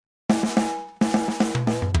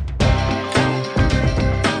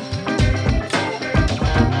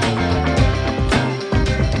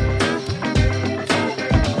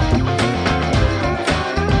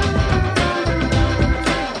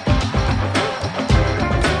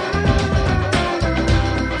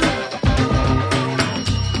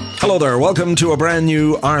Hello there, welcome to a brand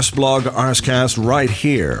new Arseblog Arsecast right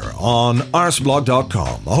here on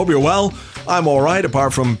arseblog.com. I hope you're well. I'm alright,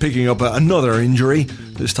 apart from picking up another injury.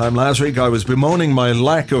 This time last week I was bemoaning my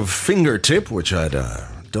lack of fingertip, which I'd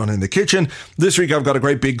done in the kitchen. This week I've got a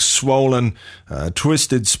great big swollen,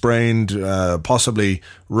 twisted, sprained, possibly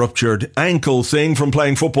ruptured ankle thing from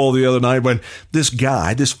playing football the other night when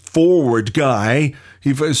this forward guy,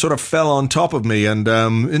 he sort of fell on top of me and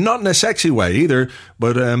not in a sexy way either,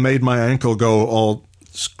 but made my ankle go all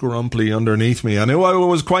scrumply underneath me, and it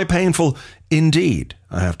was quite painful indeed,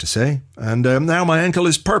 I have to say. And now my ankle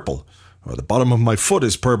is purple, or the bottom of my foot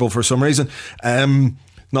is purple for some reason,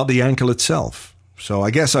 not the ankle itself. So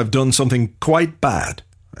I guess I've done something quite bad,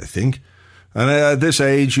 I think. And at this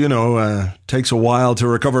age, takes a while to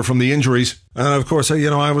recover from the injuries. And of course,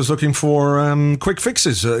 I was looking for quick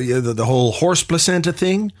fixes. The whole horse placenta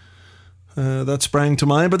thing, that sprang to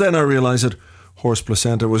mind. But then I realised that horse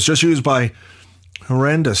placenta was just used by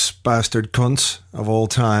horrendous bastard cunts of all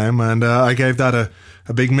time. And I gave that a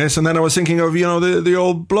big miss. And then I was thinking of, the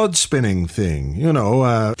old blood spinning thing.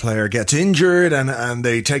 A player gets injured and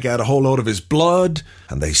they take out a whole load of his blood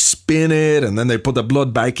and they spin it and then they put the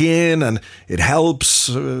blood back in and it helps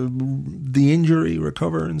the injury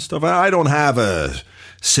recover and stuff. I don't have a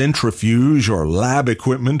centrifuge or lab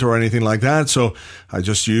equipment or anything like that, so I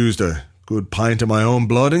just used a good pint of my own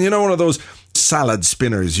blood. And one of those salad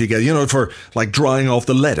spinners you get, for like drying off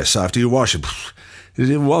the lettuce after you wash it.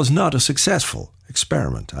 It was not a successful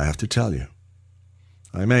experiment, I have to tell you.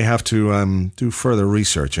 I may have to do further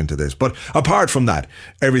research into this. But apart from that,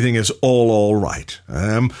 everything is all right.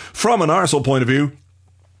 From an Arsenal point of view,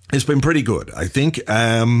 it's been pretty good, I think.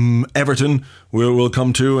 Everton we'll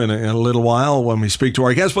come to in a little while when we speak to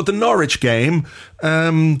our guests. But the Norwich game,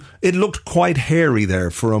 it looked quite hairy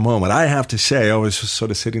there for a moment. I have to say, I was just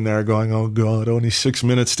sort of sitting there going, oh God, only 6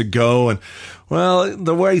 minutes to go. And, well,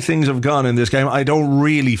 the way things have gone in this game, I don't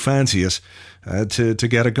really fancy us to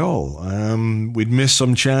get a goal. We'd missed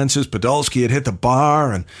some chances. Podolski had hit the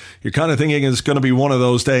bar, and you're kind of thinking it's going to be one of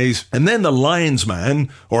those days. And then the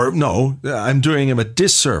linesman, or no, I'm doing him a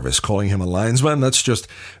disservice calling him a linesman. That's just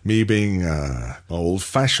me being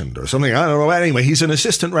old-fashioned or something. I don't know. Anyway, he's an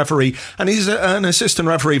assistant referee, and he's an assistant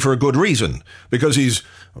referee for a good reason, because he's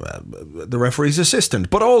the referee's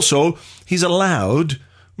assistant. But also, he's allowed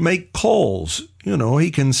make calls. He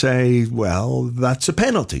can say, well, that's a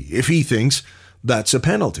penalty, if he thinks that's a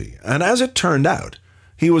penalty. And as it turned out,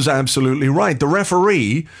 he was absolutely right. The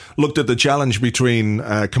referee looked at the challenge between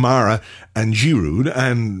Kamara and Giroud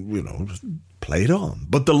and, played on.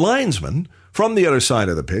 But the linesman from the other side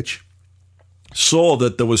of the pitch saw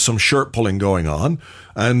that there was some shirt pulling going on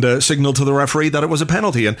and signaled to the referee that it was a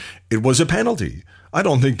penalty. And it was a penalty. I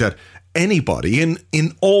don't think that anybody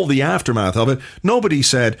in all the aftermath of it, nobody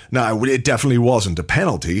said, no, it definitely wasn't a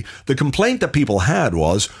penalty. The complaint that people had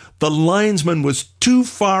was the linesman was too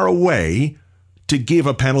far away to give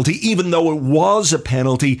a penalty. Even though it was a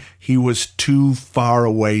penalty, he was too far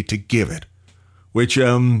away to give it. Which, I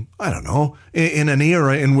don't know, in an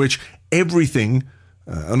era in which everything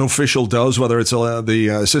an official does, whether it's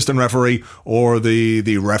the assistant referee or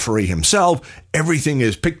the referee himself, everything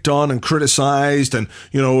is picked on and criticized, and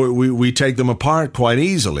we take them apart quite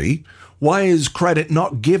easily. Why is credit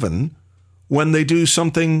not given when they do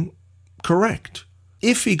something correct?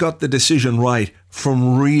 If he got the decision right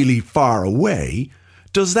from really far away,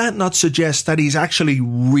 does that not suggest that he's actually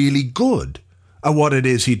really good at what it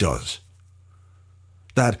is he does?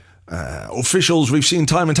 That officials we've seen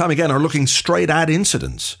time and time again are looking straight at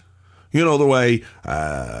incidents. The way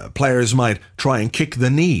players might try and kick the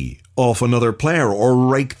knee off another player or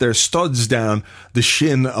rake their studs down the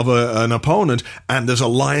shin of an opponent, and there's a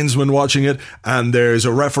linesman watching it and there's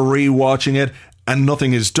a referee watching it and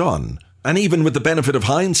nothing is done. And even with the benefit of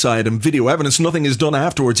hindsight and video evidence, nothing is done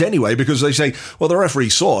afterwards anyway, because they say, well, the referee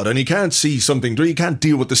saw it and he can't see something, you can't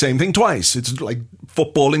deal with the same thing twice. It's like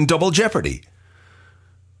footballing double jeopardy.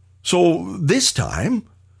 So this time,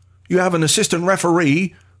 you have an assistant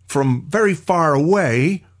referee from very far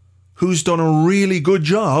away who's done a really good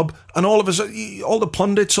job, and all of us, all the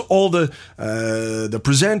pundits, all the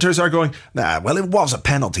presenters are going, well, it was a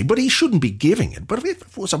penalty, but he shouldn't be giving it. But if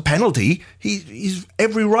it was a penalty, he's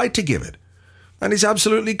every right to give it, and he's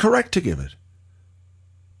absolutely correct to give it.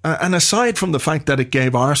 And aside from the fact that it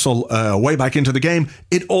gave Arsenal way back into the game,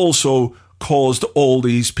 it also caused all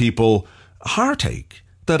these people heartache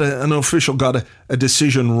that an official got a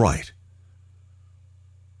decision right.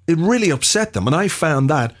 It really upset them, and I found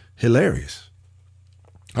that hilarious.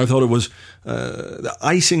 I thought it was the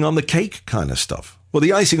icing on the cake kind of stuff. Well,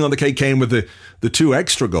 the icing on the cake came with the two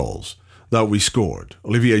extra goals. that we scored.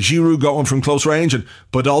 Olivier Giroud got one from close range, and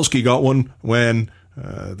Podolski got one when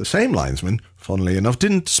the same linesman, funnily enough,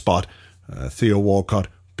 didn't spot Theo Walcott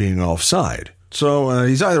being offside. So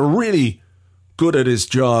he's either really good at his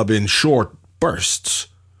job in short bursts,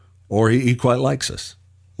 or he quite likes us.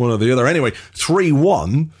 One or the other. Anyway,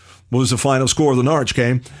 3-1 was the final score of the Norwich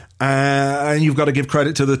game, and you've got to give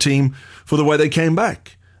credit to the team for the way they came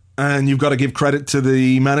back. And you've got to give credit to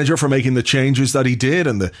the manager for making the changes that he did,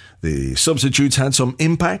 and the substitutes had some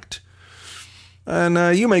impact.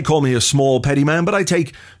 And you may call me a small, petty man, but I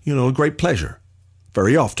take, great pleasure,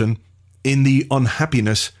 very often, in the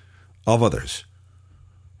unhappiness of others.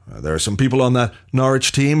 There are some people on that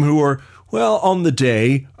Norwich team who are, well, on the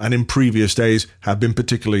day and in previous days have been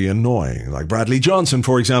particularly annoying. Like Bradley Johnson,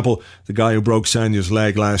 for example, the guy who broke Sanya's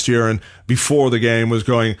leg last year and before the game was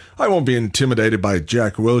going, I won't be intimidated by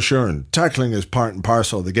Jack Wilshere, and tackling is part and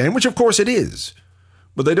parcel of the game, which of course it is.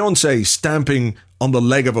 But they don't say stamping on the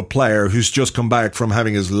leg of a player who's just come back from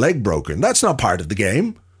having his leg broken. That's not part of the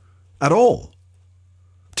game at all.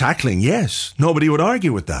 Tackling, yes. Nobody would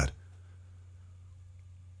argue with that.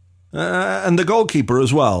 And the goalkeeper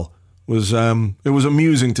as well. It was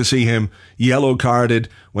amusing to see him yellow carded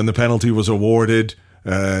when the penalty was awarded.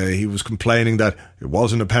 He was complaining that it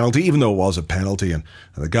wasn't a penalty, even though it was a penalty. And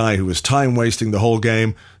the guy who was time wasting the whole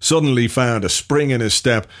game suddenly found a spring in his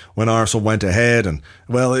step when Arsenal went ahead. And,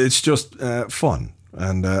 well, it's just fun.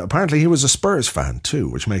 And apparently he was a Spurs fan too,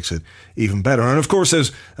 which makes it even better. And of course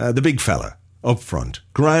there's the big fella up front,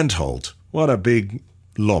 Grant Holt. What a big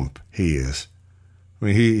lump he is. I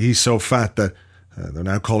mean, he's so fat that they're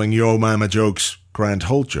now calling Yo Mama jokes Grant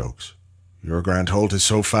Holt jokes. Your Grant Holt is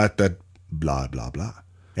so fat that blah, blah, blah.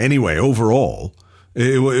 Anyway, overall,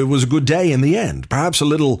 it was a good day in the end. Perhaps a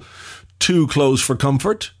little too close for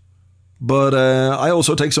comfort. But I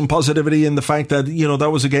also take some positivity in the fact that,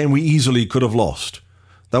 that was a game we easily could have lost.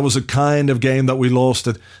 That was a kind of game that we lost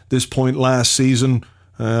at this point last season.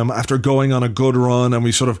 After going on a good run, and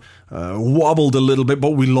we sort of wobbled a little bit,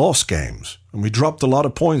 but we lost games and we dropped a lot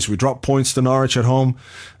of points. We dropped points to Norwich at home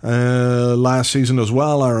last season as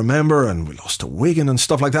well, I remember, and we lost to Wigan and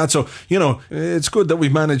stuff like that. So, it's good that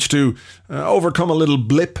we've managed to overcome a little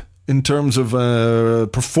blip in terms of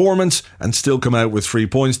performance and still come out with 3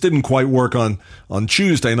 points. Didn't quite work on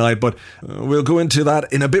Tuesday night, but we'll go into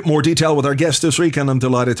that in a bit more detail with our guest this week, and I'm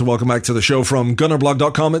delighted to welcome back to the show from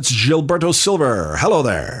gunnerblog.com, it's Gilberto Silver. Hello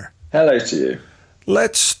there. Hello to you.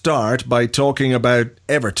 Let's start by talking about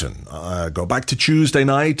Everton. Go back to Tuesday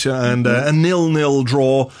night and a 0-0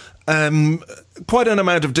 draw. Quite an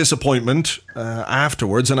amount of disappointment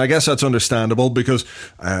afterwards, and I guess that's understandable because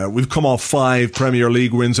we've come off 5 Premier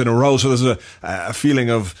League wins in a row, so there's a feeling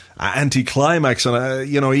of anticlimax. And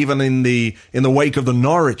even in the wake of the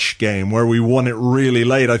Norwich game where we won it really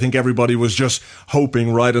late, I think everybody was just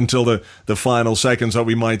hoping right until the final seconds that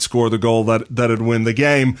we might score the goal that'd win the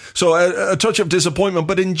game. So a touch of disappointment,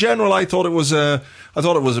 but in general, I thought it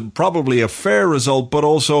was probably a fair result, but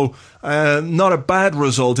also not a bad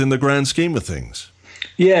result in the grand scheme of things.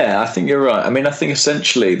 Yeah, I think you're right. I mean, I think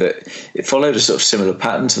essentially that it followed a sort of similar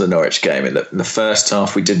pattern to the Norwich game. In the first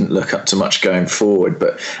half, we didn't look up to much going forward,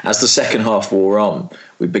 but as the second half wore on,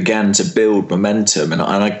 we began to build momentum, and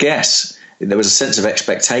I guess there was a sense of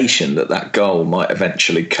expectation that goal might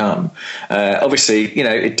eventually come. Obviously,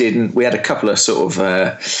 it didn't. We had a couple of sort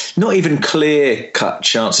of not even clear-cut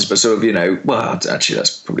chances, but sort of, well, actually,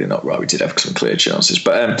 that's probably not right. We did have some clear chances,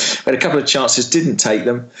 but we had a couple of chances, didn't take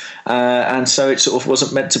them, and so it sort of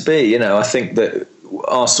wasn't meant to be. I think that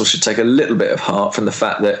Arsenal should take a little bit of heart from the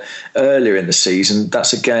fact that earlier in the season,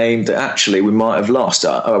 that's a game that actually we might have lost.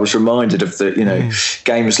 I was reminded of the,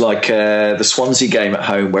 games like the Swansea game at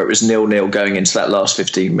home where it was 0-0 going into that last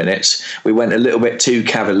 15 minutes. We went a little bit too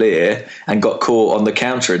cavalier and got caught on the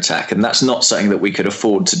counter-attack, and that's not something that we could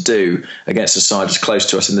afford to do against a side as close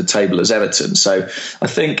to us in the table as Everton. So I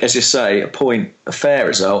think, as you say, a fair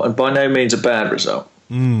result, and by no means a bad result.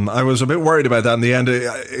 I was a bit worried about that in the end.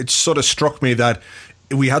 It sort of struck me that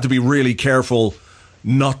we had to be really careful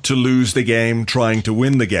not to lose the game trying to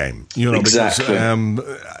win the game. Exactly.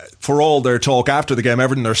 Because for all their talk after the game,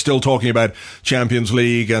 Everton are still talking about Champions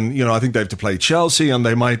League, and I think they have to play Chelsea, and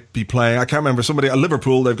they might be playing, I can't remember, somebody at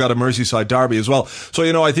Liverpool. They've got a Merseyside derby as well. So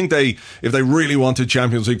I think if they really wanted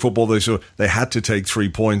Champions League football, they had to take 3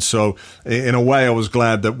 points. So in a way, I was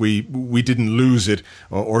glad that we didn't lose it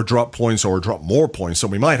or drop points or drop more points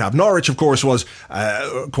than we might have. Norwich, of course, was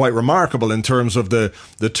quite remarkable in terms of the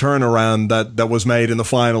turnaround that was made in the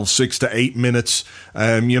final 6 to 8 minutes.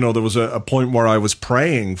 There was a point where I was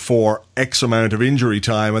praying for for X amount of injury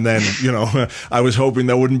time, and then, you know, I was hoping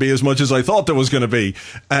there wouldn't be as much as I thought there was going to be.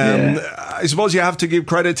 I suppose you have to give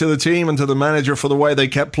credit to the team and to the manager for the way they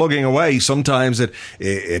kept plugging away. Sometimes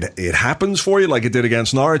it happens for you, like it did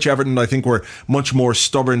against Norwich. Everton, I think, were much more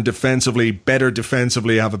stubborn defensively, better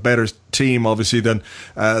defensively, have a better team, obviously, than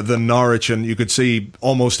Norwich. And you could see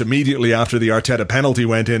almost immediately after the Arteta penalty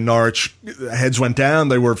went in, Norwich heads went down.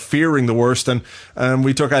 They were fearing the worst, and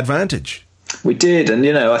we took advantage. We did, and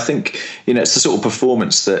I think it's the sort of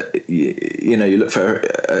performance that you look for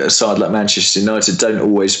a side like Manchester United don't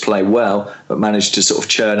always play well, but manage to sort of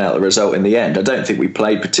churn out the result in the end. I don't think we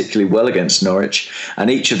played particularly well against Norwich,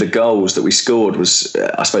 and each of the goals that we scored was,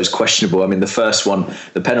 I suppose, questionable. I mean, the first one,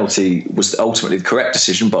 the penalty, was ultimately the correct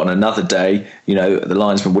decision, but on another day, the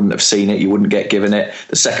linesman wouldn't have seen it, you wouldn't get given it.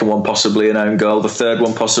 The second one possibly an own goal, the third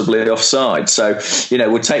one possibly offside. So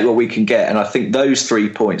we'll take what we can get, and I think those 3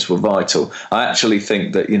 points were vital. I actually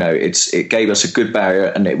think that it gave us a good barrier,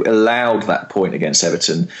 and it allowed that point against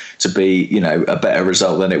Everton to be a better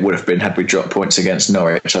result than it would have been had we dropped points against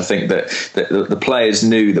Norwich. I think that the players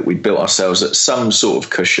knew that we'd built ourselves at some sort of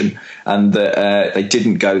cushion, and that they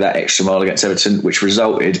didn't go that extra mile against Everton, which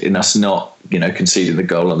resulted in us not conceding the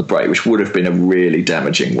goal on the break, which would have been a really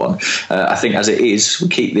damaging one. I think as it is, we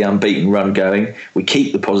keep the unbeaten run going, we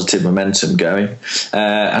keep the positive momentum going,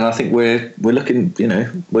 and I think we're looking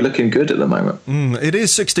good at the moment. It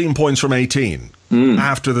is 16 points from 18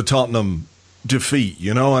 after the Tottenham defeat,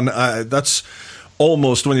 and that's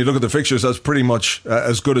almost, when you look at the fixtures, that's pretty much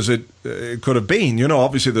as good as it could have been.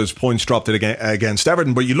 Obviously there's points dropped against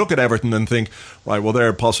Everton, but you look at Everton and think, right, well,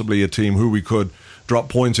 they're possibly a team who we could drop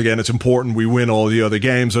points again. It's important we win all the other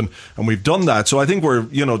games, and we've done that. So I think we're,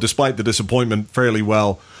 despite the disappointment, fairly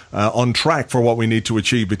well on track for what we need to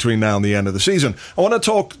achieve between now and the end of the season. I want to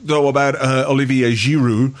talk, though, about Olivier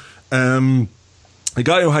Giroud, a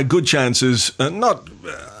guy who had good chances,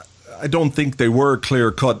 I don't think they were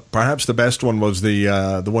clear-cut. Perhaps the best one was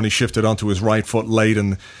the one he shifted onto his right foot late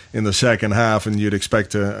in the second half, and you'd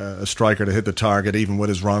expect a striker to hit the target even with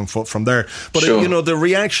his wrong foot from there. But, sure. The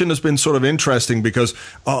reaction has been sort of interesting because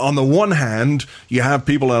on the one hand, you have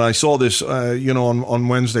people, and I saw this, on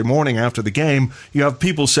Wednesday morning after the game, you have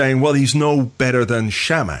people saying, well, he's no better than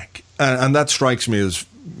Shamak. And that strikes me as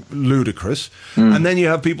ludicrous. And then you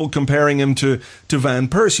have people comparing him to Van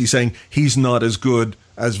Persie, saying he's not as good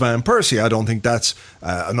as Van Persie. I don't think that's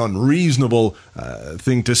an unreasonable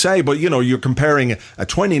thing to say, but you're comparing a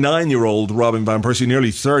 29-year-old Robin Van Persie,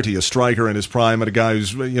 nearly 30, a striker in his prime, and a guy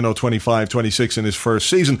who's 25, 26 in his first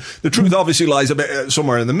season. The truth obviously lies a bit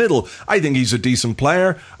somewhere in the middle. I think he's a decent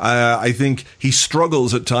player. I think he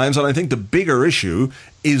struggles at times, and I think the bigger issue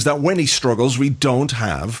is that when he struggles, we don't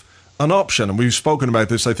have an option. And we've spoken about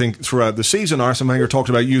this, I think, throughout the season. Arsene Wenger talked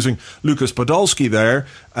about using Lucas Podolski there,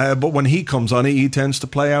 but when he comes on, he tends to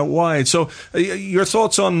play out wide. So your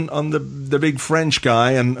thoughts on the big French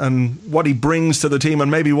guy and what he brings to the team and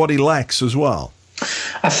maybe what he lacks as well?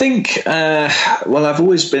 I think, I've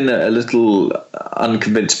always been a little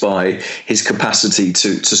unconvinced by his capacity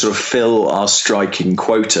to sort of fill our striking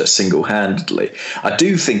quota single-handedly. I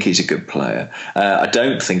do think he's a good player. I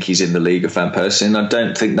don't think he's in the league of Van Persie, and I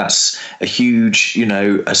don't think that's a huge,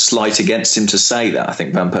 a slight against him to say that. I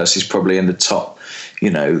think Van Persie's probably in the top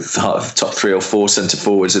 3 or 4 centre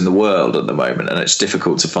forwards in the world at the moment, and it's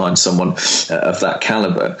difficult to find someone of that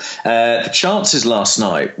calibre. The chances last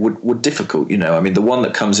night were difficult. I mean, the one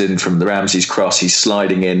that comes in from the Ramsey's cross, he's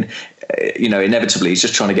sliding in. Inevitably, he's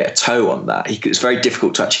just trying to get a toe on that. It's very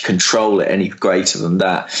difficult to actually control it any greater than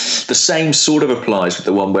that. The same sort of applies with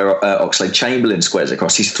the one where Oxlade-Chamberlain squares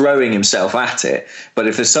across. He's throwing himself at it, but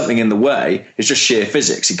if there's something in the way, it's just sheer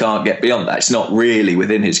physics. He can't get beyond that. It's not really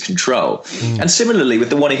within his control. And similarly, with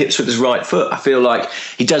the one he hits with his right foot, I feel like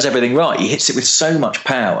he does everything right. He hits it with so much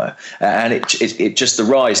power, and it just, the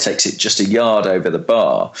rise takes it just a yard over the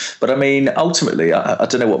bar. But I mean, ultimately, I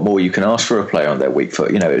don't know what more you can ask for a player on their weak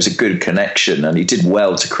foot. It was a good connection, and he did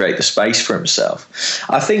well to create the space for himself.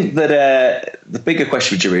 I think that the bigger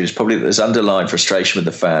question for Giroud is probably that there's underlying frustration with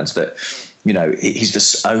the fans that he's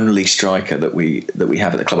the only striker that we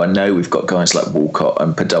have at the club. I know we've got guys like Walcott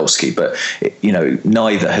and Podolski, but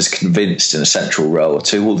neither has convinced in a central role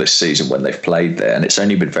at all this season when they've played there, and it's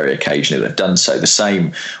only been very occasionally they've done so. The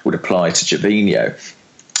same would apply to Gervinho.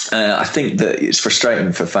 I think that it's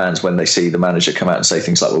frustrating for fans when they see the manager come out and say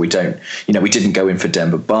things like, "Well, we didn't go in for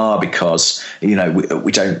Demba Ba because we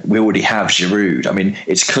already have Giroud." I mean,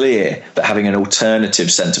 it's clear that having an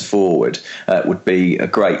alternative centre forward would be a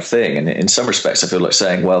great thing. And in some respects, I feel like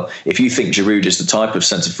saying, well, if you think Giroud is the type of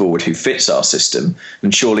centre forward who fits our system,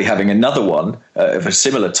 then surely having another one of a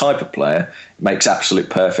similar type of player makes absolute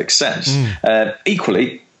perfect sense.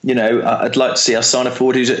 Equally, I'd like to see us sign a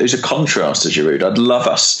forward who's a contrast to Giroud. I'd love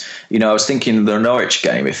us. I was thinking of the Norwich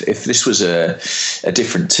game. If this was a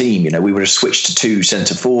different team, we would have switched to two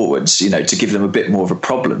centre forwards, to give them a bit more of a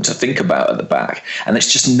problem to think about at the back. And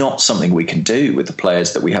it's just not something we can do with the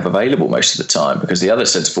players that we have available most of the time, because the other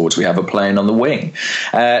centre forwards we have are playing on the wing.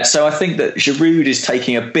 So I think that Giroud is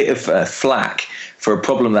taking a bit of flack for a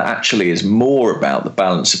problem that actually is more about the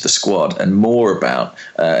balance of the squad and more about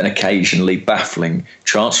an occasionally baffling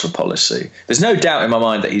transfer policy. There's no doubt in my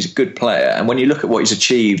mind that he's a good player, and when you look at what he's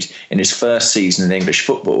achieved in his first season in English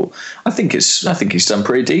football, I think he's done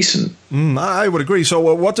pretty decent. I would agree. So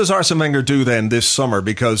what does Arsene Wenger do then this summer?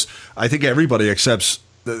 Because I think everybody accepts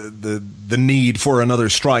the need for another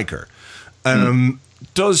striker.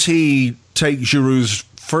 Does he take Giroud's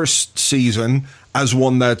first season as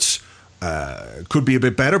one that's could be a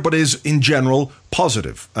bit better, but is in general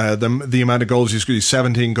positive? The amount of goals he's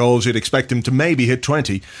 17 goals. You'd expect him to maybe hit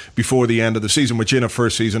 20 before the end of the season, which in a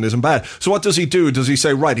first season isn't bad. So what does he do? Does he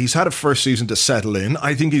say, right, he's had a first season to settle in,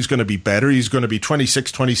 I think he's going to be better, he's going to be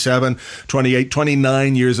 26, 27, 28,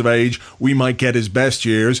 29 years of age, we might get his best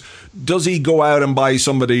years? Does he go out and buy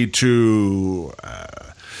somebody to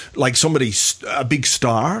a big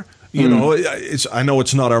star? I know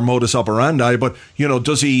it's not our modus operandi, but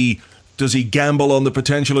does he gamble on the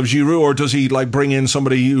potential of Giroud, or does he bring in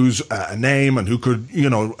somebody who's a name and who could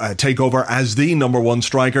take over as the number one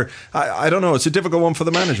striker? I don't know. It's a difficult one for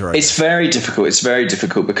the manager. It's very difficult. It's very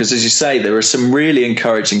difficult because, as you say, there are some really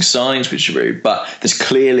encouraging signs with Giroud, but there's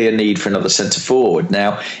clearly a need for another centre forward.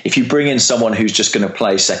 Now, if you bring in someone who's just going to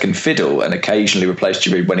play second fiddle and occasionally replace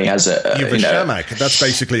Giroud when he has you have a Shamak. That's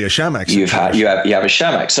basically a Shamak. You have a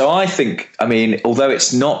Shamak. So I think, although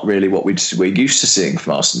it's not really what we're used to seeing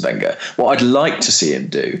from Arsene Wenger, what I'd like to see him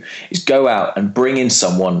do is go out and bring in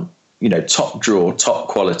someone, top draw, top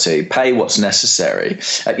quality, pay what's necessary,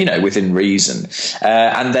 within reason,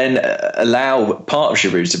 and then allow part of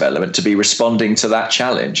Giroud's development to be responding to that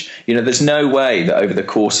challenge. There's no way that over the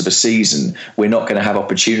course of a season we're not going to have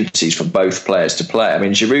opportunities for both players to play.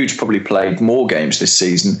 Giroud's probably played more games this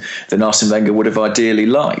season than Arsene Wenger would have ideally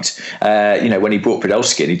liked. When he brought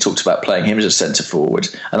Podolski in, he talked about playing him as a centre forward,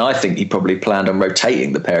 and I think he probably planned on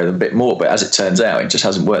rotating the pair of them a bit more, but as it turns out, it just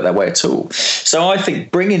hasn't worked that way at all. So I think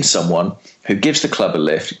bringing someone who gives the club a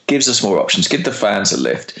lift, gives us more options, give the fans a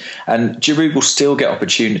lift, and Giroud will still get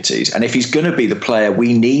opportunities. And if he's going to be the player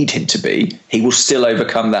we need him to be, he will still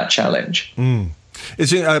overcome that challenge.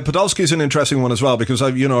 Podolski is an interesting one as well, because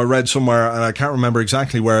I read somewhere, and I can't remember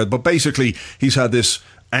exactly where, but basically he's had this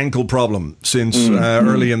ankle problem since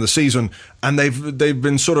early in the season, and they've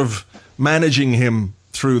been sort of managing him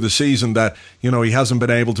through the season that he hasn't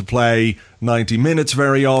been able to play 90 minutes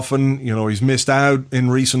very often. He's missed out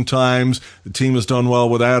in recent times. The team has done well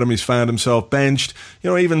without him. He's found himself benched.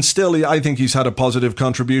 Even still, I think he's had a positive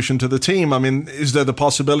contribution to the team. Is there the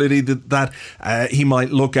possibility that he might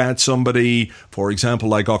look at somebody, for example,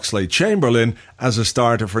 like Oxlade-Chamberlain as a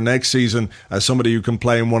starter for next season, as somebody who can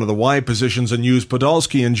play in one of the wide positions and use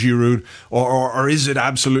Podolski and Giroud, or is it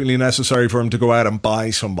absolutely necessary for him to go out and buy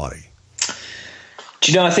somebody?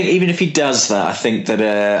 Do I think even if he does that, I think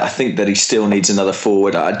that he still needs another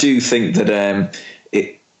forward. I do think that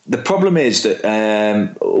the problem is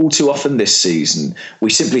that all too often this season we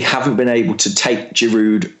simply haven't been able to take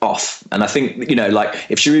Giroud off. And I think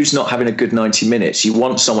if Giroud's not having a good 90 minutes, you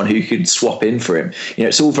want someone who could swap in for him.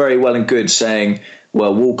 It's all very well and good saying,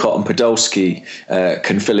 well, Walcott and Podolski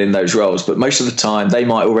can fill in those roles, but most of the time they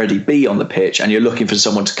might already be on the pitch and you're looking for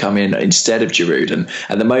someone to come in instead of Giroud. And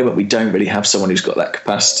at the moment, we don't really have someone who's got that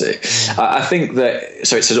capacity. I think that,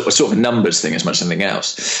 so it's a sort of numbers thing as much as anything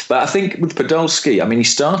else. But I think with Podolski, he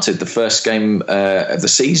started the first game of the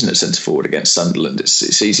season at centre forward against Sunderland.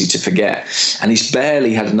 It's easy to forget. And he's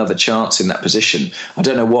barely had another chance in that position. I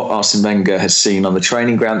don't know what Arsene Wenger has seen on the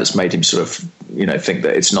training ground that's made him sort of, think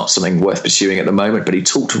that it's not something worth pursuing at the moment. But he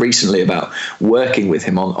talked recently about working with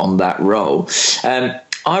him on that role.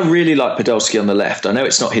 I really like Podolski on the left. I know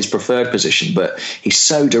it's not his preferred position, but he's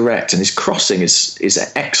so direct and his crossing is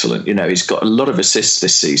excellent. He's got a lot of assists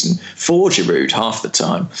this season for Giroud half the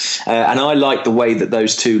time. And I like the way that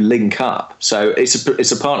those two link up. So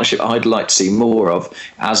it's a partnership I'd like to see more of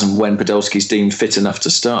as and when Podolski's deemed fit enough to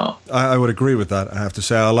start. I would agree with that, I have to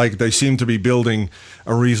say. They seem to be building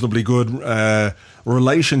a reasonably good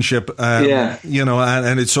relationship, and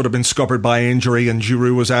it's sort of been scuppered by injury, and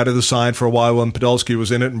Giroud was out of the side for a while when Podolski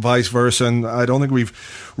was in it, and vice versa, and I don't think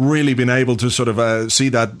we've really been able to sort of see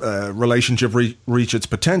that relationship reach its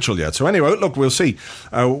potential yet. So anyway, look, we'll see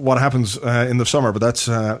what happens in the summer, but that's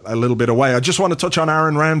a little bit away. I just want to touch on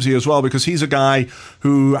Aaron Ramsey as well, because he's a guy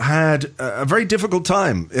who had a very difficult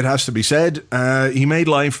time, it has to be said. He made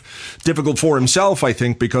life difficult for himself, I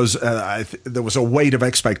think, because there was a weight of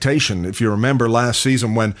expectation. If you remember last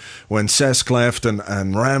season when Cesc left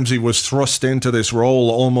and Ramsey was thrust into this role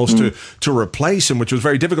almost to replace him, which was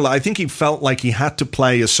very difficult. I think he felt like he had to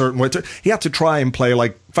play a certain way. He had to try and play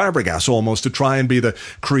like Fabregas almost, to try and be the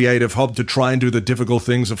creative hub, to try and do the difficult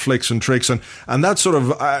things of flicks and tricks, and that sort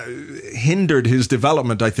of hindered his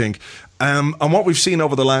development, I think. And what we've seen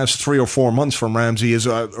over the last 3 or 4 months from Ramsey is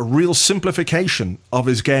a real simplification of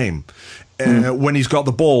his game. When he's got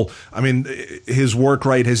the ball, I mean, his work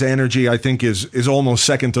rate, his energy, I think is almost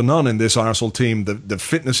second to none in this Arsenal team. The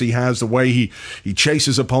fitness he has, the way he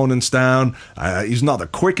chases opponents down. He's not the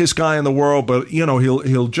quickest guy in the world, but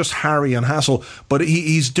he'll just harry and hassle. But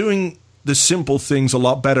he's doing the simple things a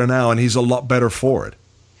lot better now, and he's a lot better for it.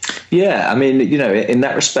 Yeah, I mean, in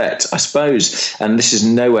that respect, I suppose, and this is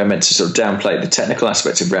nowhere meant to sort of downplay the technical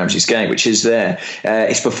aspects of Ramsey's game, which is there.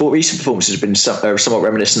 His recent performances have been somewhat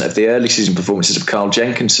reminiscent of the early season performances of Carl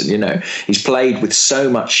Jenkinson. He's played with so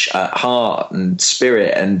much heart and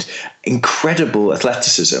spirit and incredible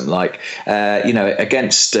athleticism.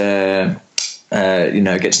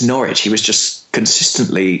 Against Norwich, he was just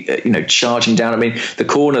consistently, charging down. I mean, the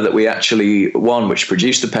corner that we actually won, which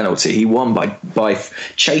produced the penalty, he won by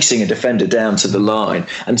chasing a defender down to the line.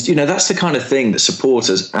 And, that's the kind of thing that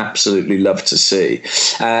supporters absolutely love to see.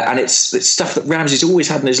 And it's stuff that Ramsey's always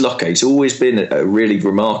had in his locker. He's always been a really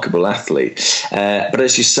remarkable athlete. But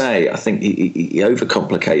as you say, I think he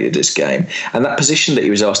overcomplicated his game. And that position that he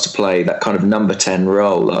was asked to play, that kind of number 10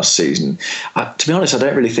 role last season, to be honest, I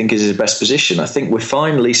don't really think is his best position. I think we're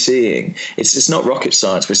finally seeing, it's not rocket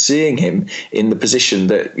science, we're seeing him in the position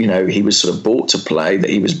that he was sort of bought to play,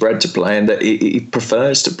 that he was bred to play, and that he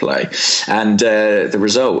prefers to play. And the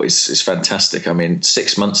result is fantastic. I mean,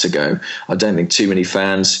 6 months ago, I don't think too many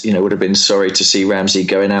fans would have been sorry to see Ramsey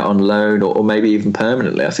going out on loan or maybe even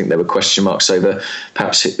permanently. I think there were question marks over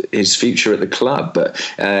perhaps his future at the club, but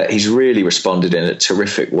he's really responded in a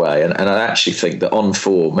terrific way, and I actually think that on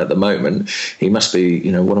form at the moment, he must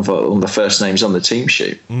be one of the first names on the team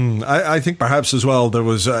sheet. I think perhaps as well there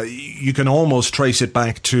was you can almost trace it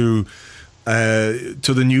back to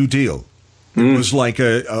the New Deal. It was like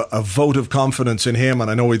a vote of confidence in him,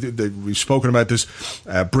 and I know we've spoken about this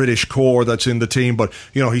British core that's in the team, but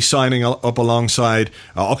he's signing up alongside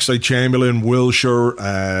Oxlade-Chamberlain,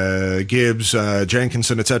 Wilshere, Gibbs,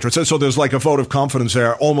 Jenkinson, etc. So there's like a vote of confidence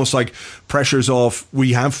there, almost like pressure's off.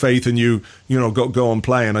 We have faith in you. Go and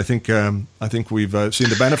play, and I think we've seen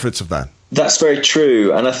the benefits of that. That's very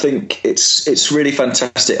true, and I think it's really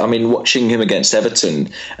fantastic. I mean, watching him against Everton,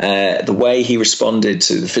 the way he responded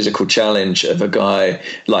to the physical challenge of a guy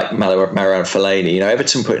like Marouane Fellaini.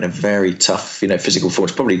 Everton put in a very tough, physical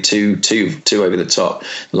performance, probably too over the top,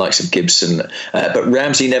 the likes of Gibson. But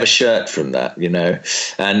Ramsey never shirked from that,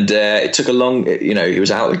 And it took a long, he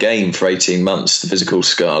was out of the game for 18 months, the physical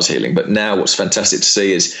scars healing. But now, what's fantastic to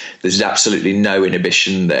see is there's absolutely no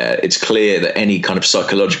inhibition there. It's clear that any kind of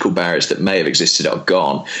psychological barriers that may have existed are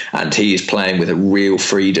gone, and he is playing with a real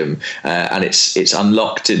freedom, and it's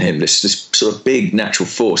unlocked in him this sort of big natural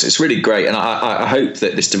force. It's really great, and I hope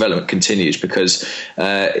that this development continues, because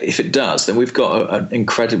if it does, then we've got an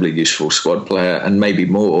incredibly useful squad player and maybe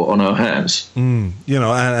more on our hands. And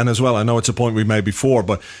as well, I know it's a point we made before,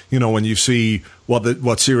 but when you see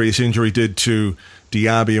what serious injury did to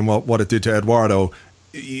Diaby and what it did to Eduardo,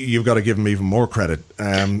 you've got to give him even more credit.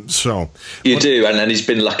 You do, and he's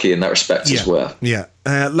been lucky in that respect as well. Yeah.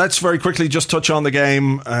 Let's very quickly just touch on the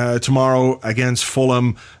game tomorrow against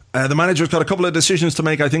Fulham. The manager's got a couple of decisions to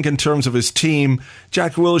make, I think, in terms of his team.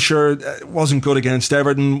 Jack Wilshere wasn't good against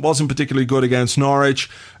Everton, wasn't particularly good against Norwich.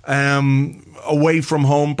 Away from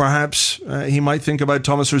home, perhaps, he might think about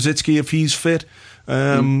Thomas Rosicky if he's fit,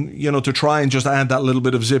 to try and just add that little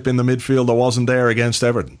bit of zip in the midfield that wasn't there against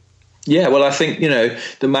Everton. Yeah, well, I think,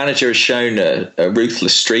 the manager has shown a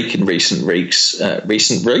ruthless streak in recent weeks,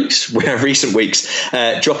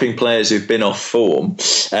 dropping players who've been off form.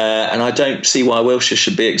 And I don't see why Wilshere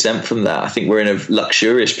should be exempt from that. I think we're in a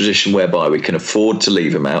luxurious position whereby we can afford to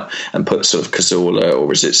leave him out and put sort of Cazorla or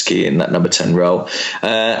Rosicky in that number 10 role.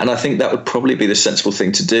 And I think that would probably be the sensible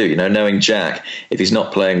thing to do. Knowing Jack, if he's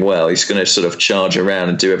not playing well, he's going to sort of charge around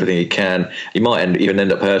and do everything he can. He might even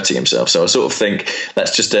end up hurting himself. So I sort of think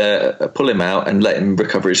that's just pull him out and let him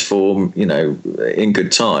recover his form, in good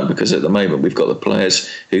time, because at the moment we've got the players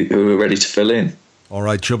who are ready to fill in. All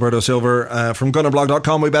right, Gilberto Silva from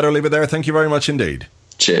gunnerblog.com. We better leave it there. Thank you very much indeed.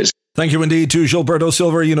 Cheers. Thank you indeed to Gilberto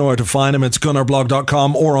Silva. You know where to find him. It's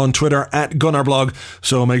gunnerblog.com or on Twitter @gunnerblog.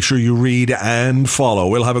 So make sure you read and follow.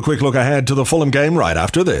 We'll have a quick look ahead to the Fulham game right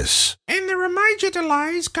after this. And there are major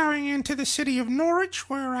delays going into the city of Norwich,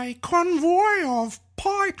 where a convoy of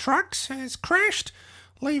pie trucks has crashed,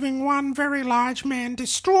 leaving one very large man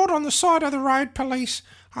distraught on the side of the road. Police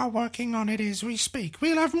are working on it as we speak.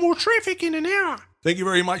 We'll have more traffic in an hour. Thank you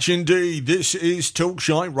very much indeed. This is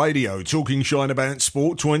Talkshite Radio, talking shite about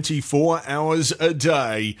sport 24 hours a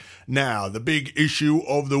day. Now, the big issue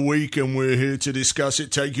of the week, and we're here to discuss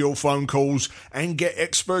it, take your phone calls and get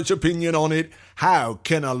expert opinion on it. How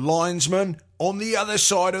can a linesman on the other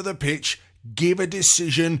side of the pitch give a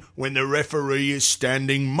decision when the referee is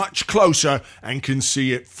standing much closer and can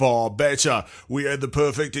see it far better? We had the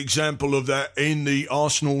perfect example of that in the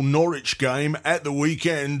Arsenal-Norwich game at the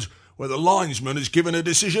weekend, where the linesman has given a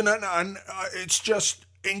decision, and it's just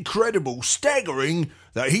incredible, staggering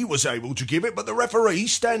that he was able to give it, but the referee,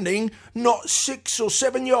 standing not 6 or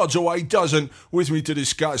 7 yards away, doesn't. With me to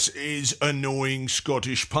discuss is annoying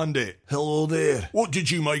Scottish pundit. Hello there. What did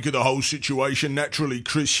you make of the whole situation? Naturally,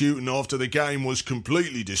 Chris Hughton after the game was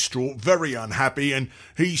completely distraught, very unhappy, and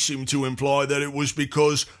he seemed to imply that it was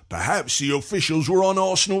because perhaps the officials were on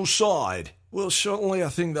Arsenal's side. Well, certainly I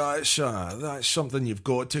think that's something you've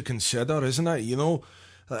got to consider, isn't it?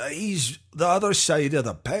 He's the other side of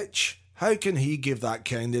the pitch. How can he give that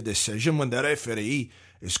kind of decision when the referee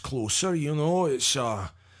is closer? It's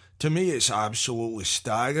to me it's absolutely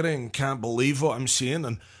staggering. Can't believe what I'm seeing,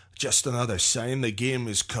 and just another sign the game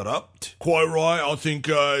is corrupt. Quite right. I think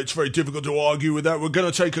it's very difficult to argue with that. We're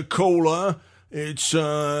going to take a caller. It's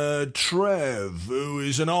Trev, who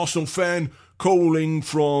is an Arsenal fan, calling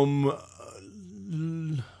from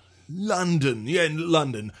London. Yeah,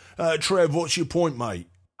 London. Trev, what's your point, mate?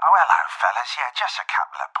 Oh, hello, fellas. Yeah, just a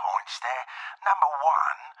couple of points there. Number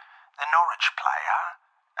one, the Norwich player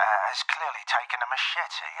has clearly taken a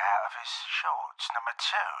machete out of his shorts. Number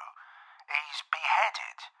two, he's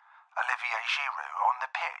beheaded Olivier Giroud on the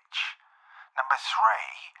pitch. Number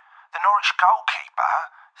three, the Norwich goalkeeper,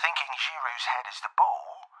 thinking Giroud's head is the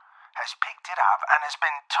ball, has picked it up and has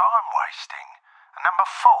been time-wasting. And number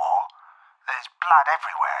four, there's blood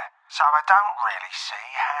everywhere. So I don't really see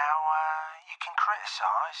how you can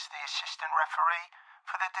criticise the assistant referee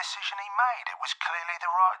for the decision he made. It was clearly the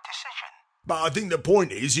right decision. But I think the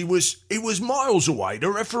point is he was miles away. The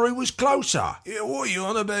referee was closer. Yeah, what are you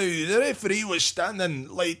on about? The referee was standing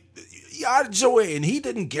like yards away and he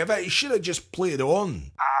didn't give it. He should have just played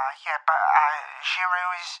on. Yeah, but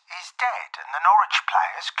Giroud is dead and the Norwich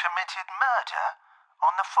players committed murder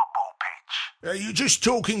on the football pitch. You're just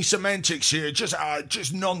talking semantics here, just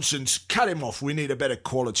nonsense. Cut him off. We need a better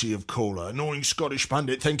quality of caller. Annoying Scottish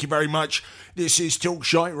pundit, thank you very much. This is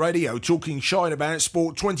Talkshite Radio, talking shite about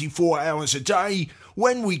sport 24 hours a day.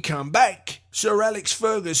 When we come back, Sir Alex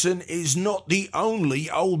Ferguson is not the only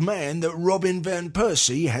old man that Robin Van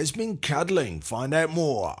Persie has been cuddling. Find out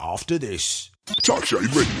more after this.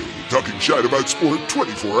 Talkshite Radio, talking shite about sport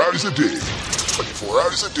 24 hours a day. 24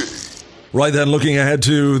 hours a day. Right then, looking ahead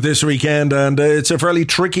to this weekend, and it's a fairly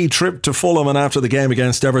tricky trip to Fulham, and after the game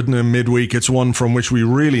against Everton in midweek, it's one from which we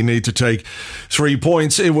really need to take 3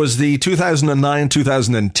 points. It was the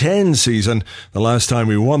 2009-2010 season, the last time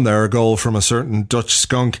we won there. A goal from a certain Dutch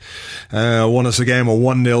skunk won us the game, a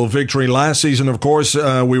 1-0 victory. Last season, of course,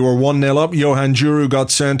 we were 1-0 up. Johan Giroud got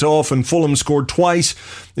sent off, and Fulham scored twice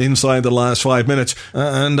inside the last 5 minutes.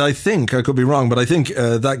 And I think, I could be wrong, but I think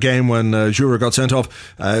that game when Giroud got sent off,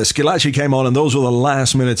 Schillaci came on, and those were the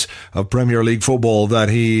last minutes of Premier League football that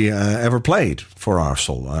he ever played for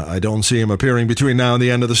Arsenal. I don't see him appearing between now and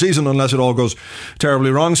the end of the season unless it all goes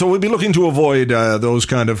terribly wrong. So we'll be looking to avoid those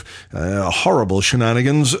kind of horrible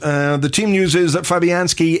shenanigans. The team news is that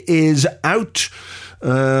Fabianski is out.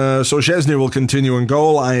 So Szczesny will continue in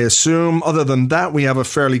goal, I assume. Other than that, we have a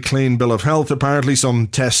fairly clean bill of health. Apparently, some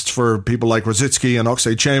tests for people like Rosicky and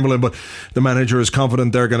Oxlade-Chamberlain, but the manager is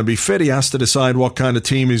confident they're going to be fit. He has to decide what kind of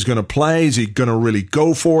team he's going to play. Is he going to really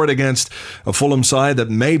go for it against a Fulham side that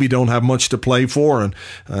maybe don't have much to play for, and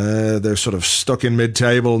they're sort of stuck in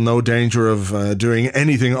mid-table, no danger of doing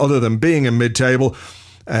anything other than being in mid-table.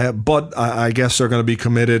 But I guess they're going to be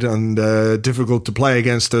committed and difficult to play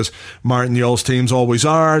against, as Martin Jol's teams always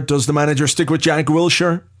are. Does the manager stick with Jack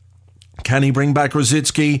Wilshere? Can he bring back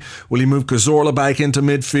Rosicky? Will he move Cazorla back into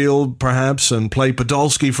midfield, perhaps, and play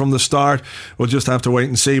Podolski from the start? We'll just have to wait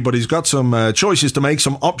and see. But he's got some choices to make,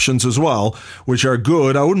 some options as well, which are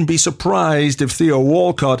good. I wouldn't be surprised if Theo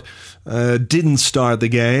Walcott didn't start the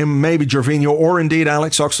game. Maybe Gervinho or indeed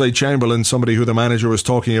Alex Oxlade-Chamberlain, somebody who the manager was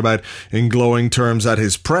talking about in glowing terms at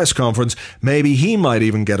his press conference. Maybe he might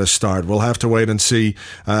even get a start. We'll have to wait and see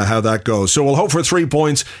how that goes. So we'll hope for 3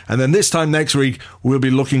 points, and then this time next week we'll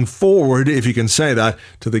be looking forward, if you can say that,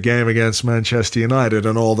 to the game against Manchester United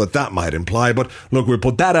and all that might imply. But look, we'll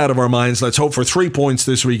put that out of our minds. Let's hope for 3 points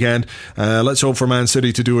this weekend. Let's hope for Man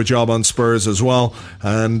City to do a job on Spurs as well.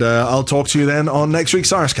 And I'll talk to you then on next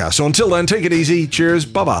week's Arsecast. So until then, take it easy. Cheers.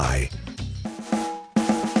 Bye-bye.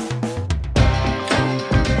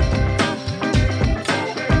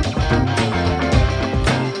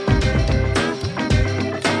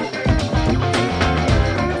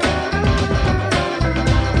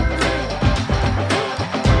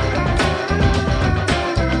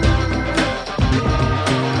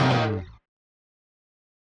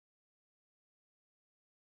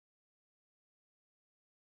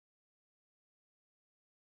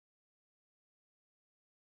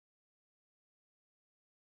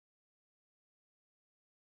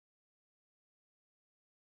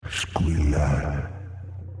 Squilla.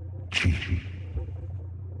 Chi.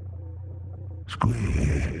 Squilla.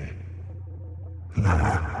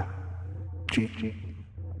 Chi.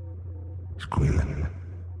 Squilla.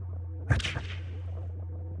 Chi.